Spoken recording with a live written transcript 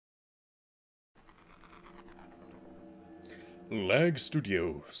Lag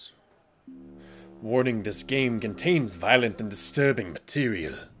Studios. Warning, this game contains violent and disturbing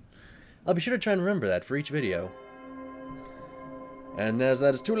material. I'll be sure to try and remember that for each video. And as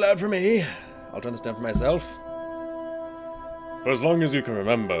that is too loud for me, I'll turn this down for myself. For as long as you can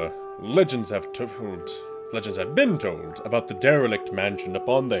remember, legends have been told about the derelict mansion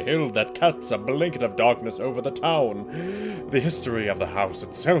upon the hill that casts a blanket of darkness over the town. The history of the house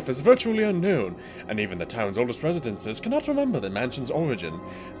itself is virtually unknown, and even the town's oldest residences cannot remember the mansion's origin.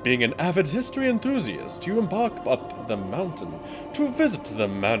 Being an avid history enthusiast, you embark up the mountain to visit the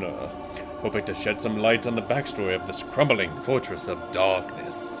manor, hoping to shed some light on the backstory of this crumbling fortress of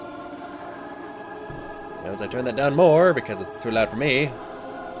darkness. As I turn that down more, because it's too loud for me,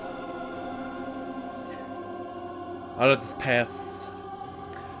 I'll let this pass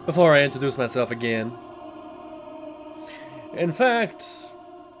before I introduce myself again. In fact,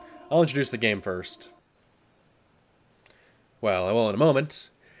 I'll introduce the game first. Well, I will in a moment,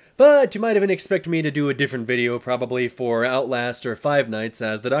 but you might even expect me to do a different video probably for Outlast or Five Nights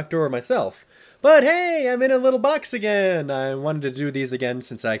as the Doctor or myself. But hey, I'm in a little box again! I wanted to do these again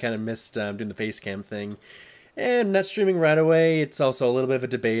since I kind of missed doing the face cam thing. And not streaming right away, it's also a little bit of a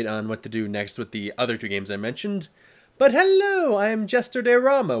debate on what to do next with the other two games I mentioned. But hello, I'm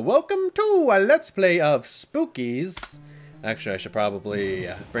Jestre. Welcome to a Let's Play of Spookies. Actually, I should probably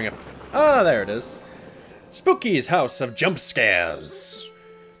bring up... Ah, there it is. Spookies House of Jump Scares.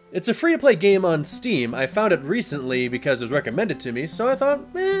 It's a free-to-play game on Steam. I found it recently because it was recommended to me, so I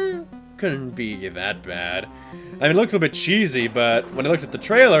thought, couldn't be that bad. I mean, it looked a bit cheesy, but when I looked at the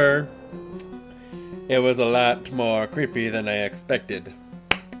trailer, it was a lot more creepy than I expected.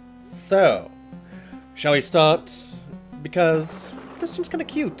 So, shall we start? Because this seems kind of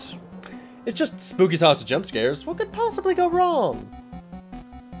cute. It's just Spooky's House of Jump Scares. What could possibly go wrong?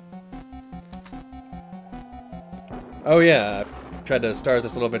 Oh yeah, I tried to start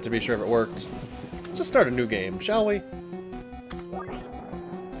this a little bit to be sure if it worked. Let's just start a new game, shall we?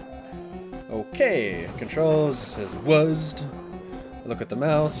 Okay, controls is WASD. Look at the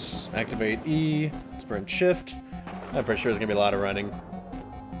mouse, activate E, sprint shift. I'm pretty sure there's gonna be a lot of running.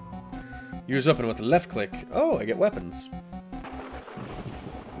 Use weapon with the left click. Oh, I get weapons.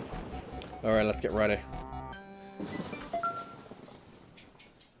 Alright, let's get ready.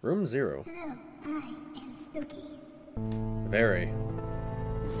 Room 0. Hello, I am Spooky. Very.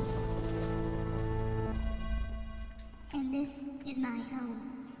 And this is my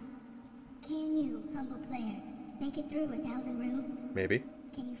home. Can you, humble player, make it through 1,000 rooms? Maybe.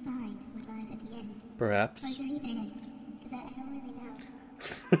 Can you find what lies at the end? Or Perhaps. is there even an end? Because I don't really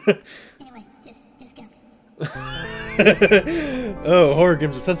know. Anyway, just go. Oh, horror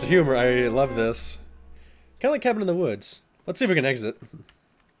games with sense of humor. I love this. Kind of like Cabin in the Woods. Let's see if we can exit.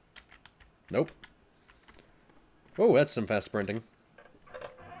 Nope. Oh, that's some fast sprinting.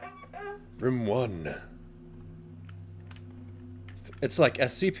 Room 1. It's like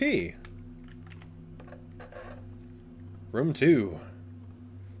SCP. Room 2.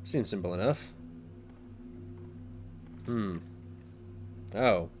 Seems simple enough.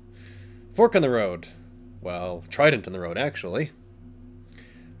 Oh. Fork in the road. Well, trident in the road, actually.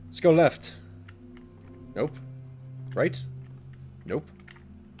 Let's go left. Nope. Right? Nope.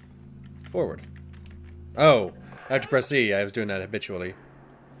 Forward. Oh, I have to press E. I was doing that habitually.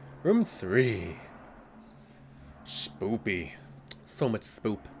 Room 3. Spoopy. So much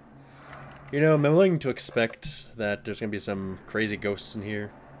spoop. You know, I'm willing to expect that there's going to be some crazy ghosts in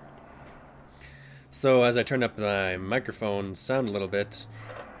here. So as I turn up my microphone sound a little bit,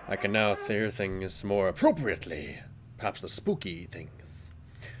 I can now hear things more appropriately. Perhaps the spooky things.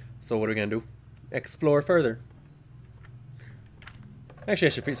 So what are we going to do? Explore further. Actually, I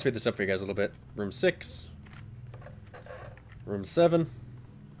should speed this up for you guys a little bit. Room 6. Room 7.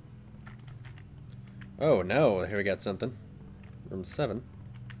 Oh, no. Here we got something. Room 7.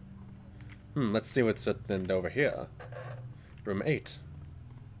 Let's see what's over here. Room 8.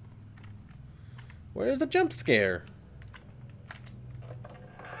 Where's the jump scare?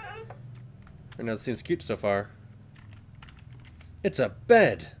 I know it seems cute so far. It's a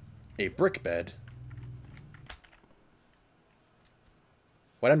bed. A brick bed.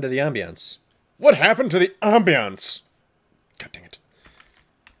 What happened to the ambience? What happened to the ambience? God dang it.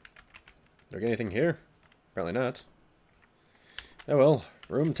 Do we get anything here? Apparently not. Oh well.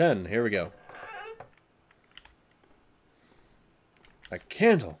 Room 10. Here we go. A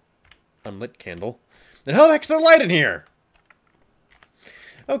candle. Unlit candle. Then how the heck's there light in here?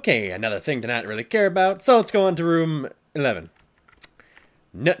 Okay, another thing to not really care about, so let's go on to room 11.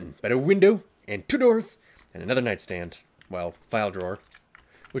 Nothing but a window and 2 doors and another nightstand. Well, file drawer.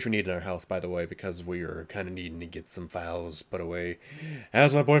 Which we need in our house, by the way, because we are kind of needing to get some files put away.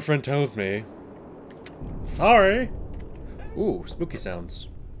 As my boyfriend tells me. Sorry! Ooh, spooky sounds.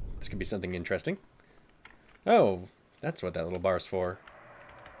 This could be something interesting. Oh, that's what that little bar's for.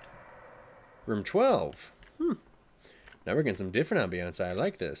 Room 12. Now we're getting some different ambiance. I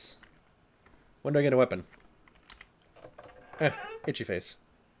like this. When do I get a weapon? Itchy face.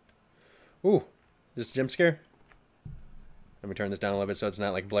 Ooh, is this a jump scare? Let me turn this down a little bit so it's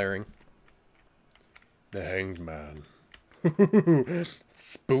not like blaring. The Hanged Man.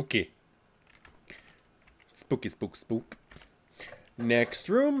 Spooky. Spooky, spook, spook. Next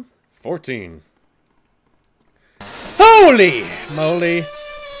room, 14. Holy moly!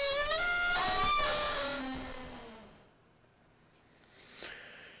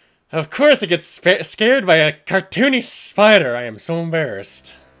 Of course I get scared by a cartoony spider. I am so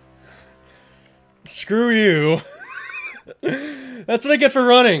embarrassed. Screw you. That's what I get for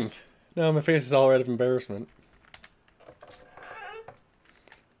running. Now my face is all red of embarrassment.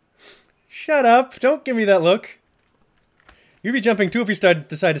 Shut up. Don't give me that look. You'd be jumping too if you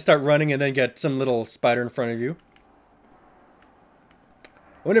decide to start running and then get some little spider in front of you.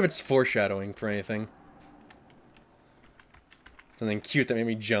 I wonder if it's foreshadowing for anything. Something cute that made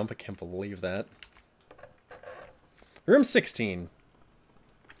me jump. I can't believe that. Room 16.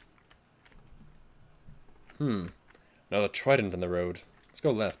 Another trident in the road. Let's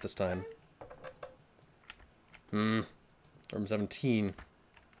go left this time. Room 17.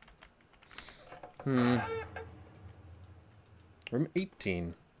 Room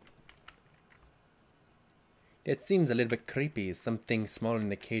 18. It seems a little bit creepy. Something small in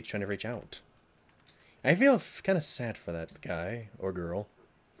the cage trying to reach out. I feel kind of sad for that guy, or girl,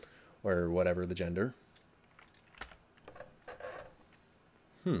 or whatever the gender.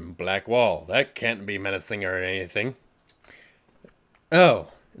 Black wall. That can't be menacing or anything. Oh,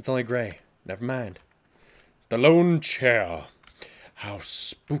 it's only gray. Never mind. The lone chair. How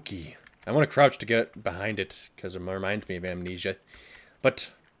spooky. I want to crouch to get behind it, because it reminds me of Amnesia. But,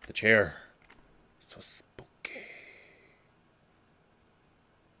 the chair. So spooky.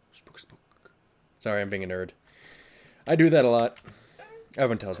 Spook, spook. Sorry, I'm being a nerd. I do that a lot.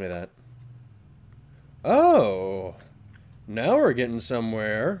 Everyone tells me that. Oh! Now we're getting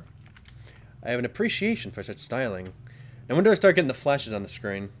somewhere. I have an appreciation for such styling. And when do I start getting the flashes on the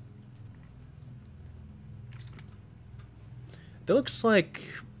screen? That looks like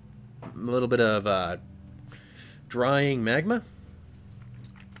a little bit of drying magma.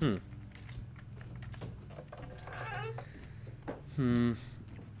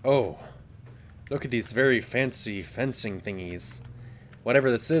 Oh. Look at these very fancy fencing thingies. Whatever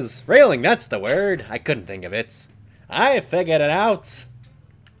this is. Railing, that's the word. I couldn't think of it. I figured it out.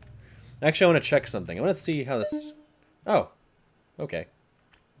 Actually, I want to check something. I want to see how this... Oh. Okay.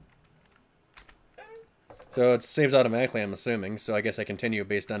 So it saves automatically, I'm assuming. So I guess I continue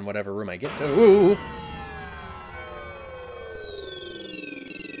based on whatever room I get to. Ooh.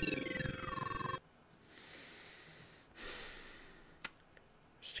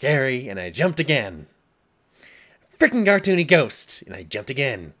 Scary, and I jumped again. Freaking cartoony ghost, and I jumped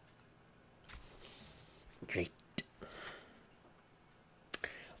again. Great.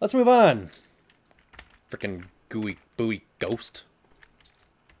 Let's move on. Freaking gooey, booey ghost.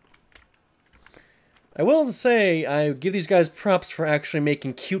 I will say, I give these guys props for actually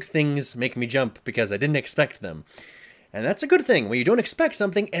making cute things make me jump, because I didn't expect them. And that's a good thing. When you don't expect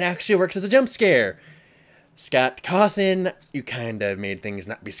something, it actually works as a jump scare. Scott Cawthon, you kind of made things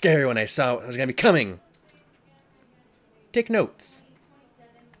not be scary when I saw what was going to be coming. Take notes.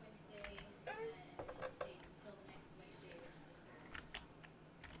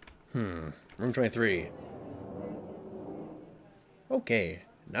 Room 23. Okay,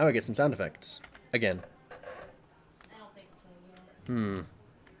 now I get some sound effects. Again.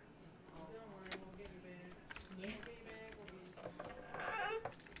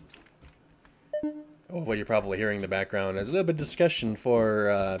 Oh, what you're probably hearing in the background is a little bit of discussion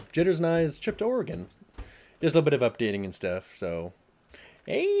for Jitters and I's trip to Oregon. Just a little bit of updating and stuff, so...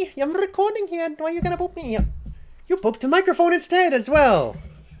 Hey, I'm recording here. Why are you gonna boop me? You booped the microphone instead as well.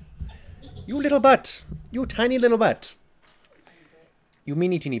 You little butt. You tiny little butt. You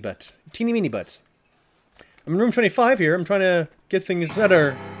mini teeny butt. Teeny mini butt. I'm in room 25 here. I'm trying to get things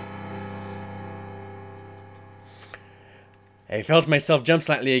better. I felt myself jump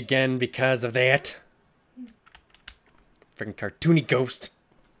slightly again because of that. Freaking cartoony ghost.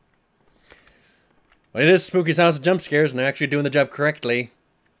 Well, it is Spooky's House of Jump Scares, and they're actually doing the job correctly.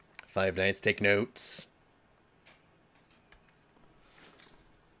 Five Nights, take notes.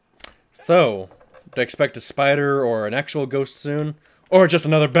 So, do I expect a spider or an actual ghost soon? Or just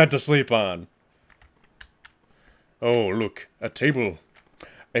another bed to sleep on. Oh, look. A table.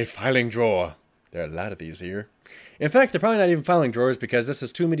 A filing drawer. There are a lot of these here. In fact, they're probably not even filing drawers because this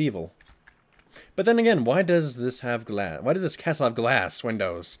is too medieval. But then again, why does this have glass? Why does this castle have glass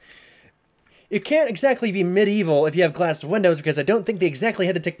windows? It can't exactly be medieval if you have glass windows because I don't think they exactly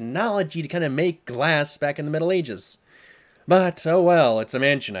had the technology to kind of make glass back in the Middle Ages. But, oh well, it's a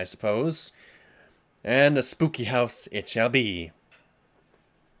mansion, I suppose. And a spooky house it shall be.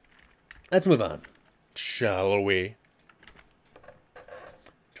 Let's move on. Shall we?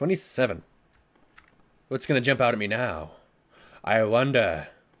 27. What's gonna jump out at me now? I wonder.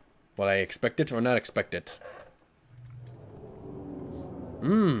 Will I expect it or not expect it?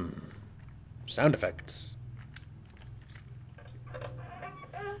 Sound effects.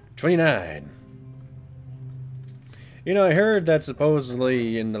 29. You know, I heard that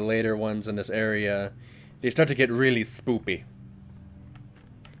supposedly in the later ones in this area, they start to get really spoopy.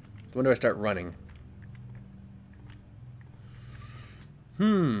 When do I start running?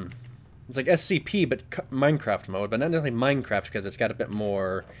 It's like SCP, but Minecraft mode, but not necessarily Minecraft because it's got a bit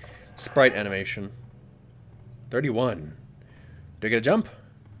more sprite animation. 31. Do I get a jump?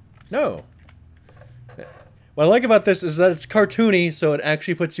 No. What I like about this is that it's cartoony, so it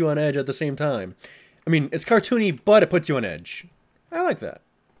actually puts you on edge at the same time. I mean, it's cartoony, but it puts you on edge. I like that.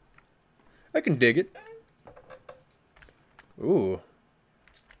 I can dig it. Ooh.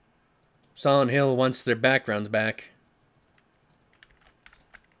 Silent Hill wants their backgrounds back.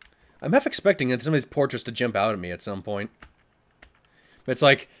 I'm half expecting that some of these portraits to jump out at me at some point. But it's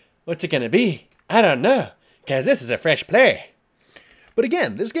like, what's it gonna be? I don't know, because this is a fresh play. But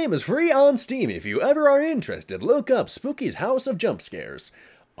again, this game is free on Steam. If you ever are interested, look up Spooky's House of Jump Scares.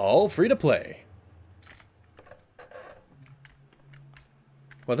 All free to play.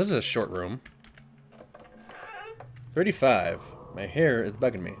 Well, this is a short room. 35. My hair is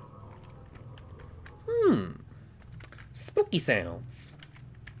bugging me. Spooky sounds.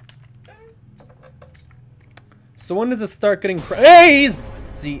 So when does it start getting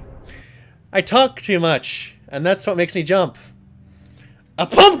crazy? I talk too much, and that's what makes me jump. A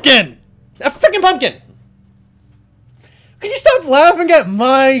pumpkin! A freaking pumpkin! Can you stop laughing at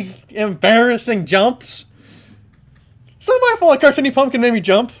my embarrassing jumps? It's not my fault a cartoony pumpkin made me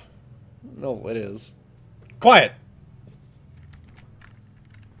jump. No, it is. Quiet.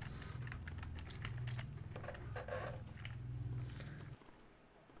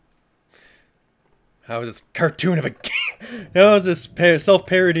 How is this cartoon of a game? How is this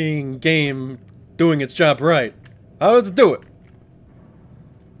self-parodying game doing its job right? How does it do it?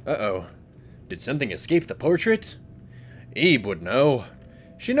 Uh-oh. Did something escape the portrait? Eve would know.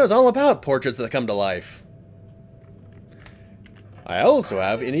 She knows all about portraits that come to life. I also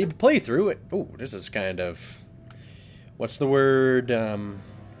have an Eve playthrough. Oh, this is kind of... What's the word?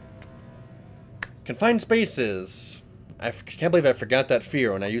 Confined spaces. I can't believe I forgot that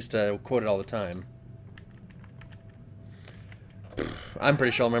fear when I used to quote it all the time. I'm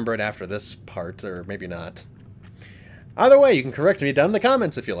pretty sure I'll remember it after this part, or maybe not. Either way, you can correct me down in the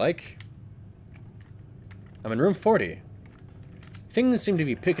comments if you like. I'm in room 40. Things seem to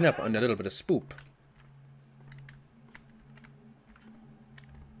be picking up on a little bit of spoop.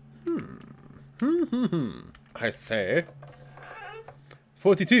 I say.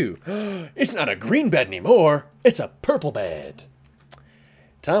 42. It's not a green bed anymore. It's a purple bed.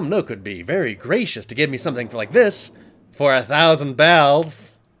 Tom Nook would be very gracious to give me something like this for 1,000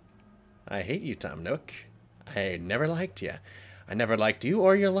 bells. I hate you, Tom Nook. I never liked you. I never liked you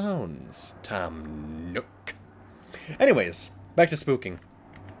or your loans, Tom Nook. Anyways, back to spooking.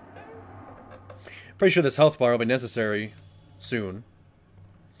 Pretty sure this health bar will be necessary soon.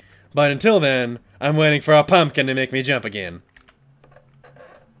 But until then, I'm waiting for a pumpkin to make me jump again.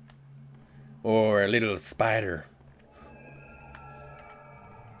 Or a little spider.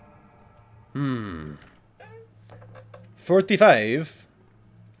 45.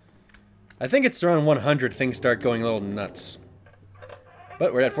 I think it's around 100 things start going a little nuts.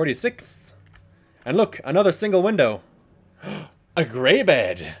 But we're at 46. And look, another single window. A gray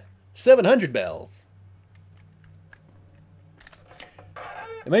bed. 700 bells.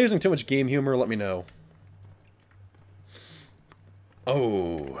 Am I using too much game humor? Let me know.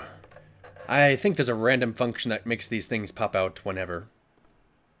 Oh. I think there's a random function that makes these things pop out whenever.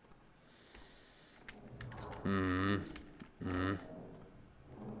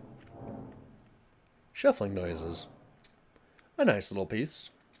 Shuffling noises. A nice little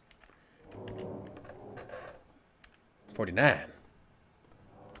piece. 49.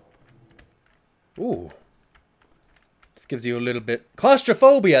 Ooh. This gives you a little bit...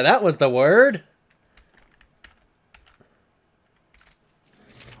 Claustrophobia, that was the word!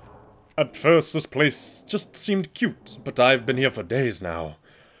 At first, this place just seemed cute, but I've been here for days now.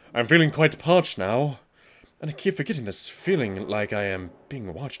 I'm feeling quite parched now, and I keep forgetting this feeling like I am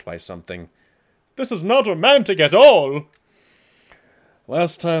being watched by something. This is not romantic at all!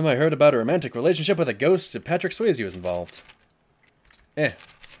 Last time I heard about a romantic relationship with a ghost, Patrick Swayze was involved.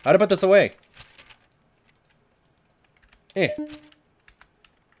 How to put this away?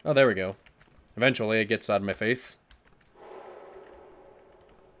 Oh, there we go. Eventually it gets out of my face.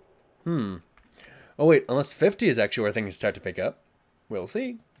 Oh wait, unless 50 is actually where things start to pick up. We'll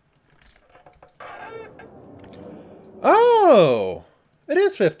see. Oh! It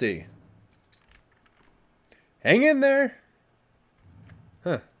is 50. Hang in there.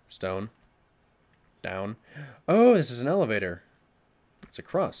 Huh. Stone. Down. Oh, this is an elevator. It's a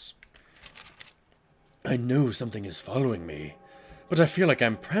cross. I know something is following me, but I feel like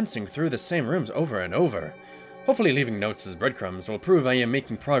I'm prancing through the same rooms over and over. Hopefully leaving notes as breadcrumbs will prove I am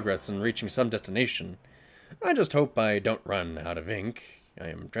making progress in reaching some destination. I just hope I don't run out of ink. I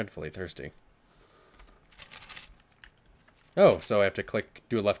am dreadfully thirsty. Oh, so I have to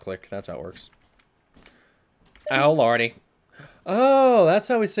do a left click. That's how it works. Ow, lordy. Oh, that's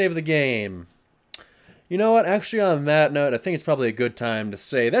how we save the game. You know what? Actually, on that note, I think it's probably a good time to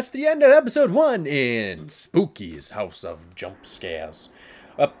say that's the end of episode 1 in Spooky's House of Jump Scares.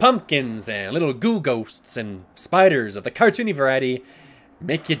 Pumpkins and little goo ghosts and spiders of the cartoony variety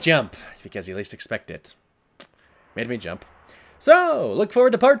make you jump because you least expect it. Made me jump. So, look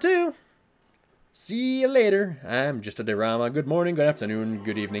forward to part 2. See you later. I'm Jestre. Good morning, good afternoon,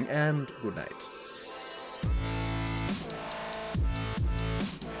 good evening, and good night.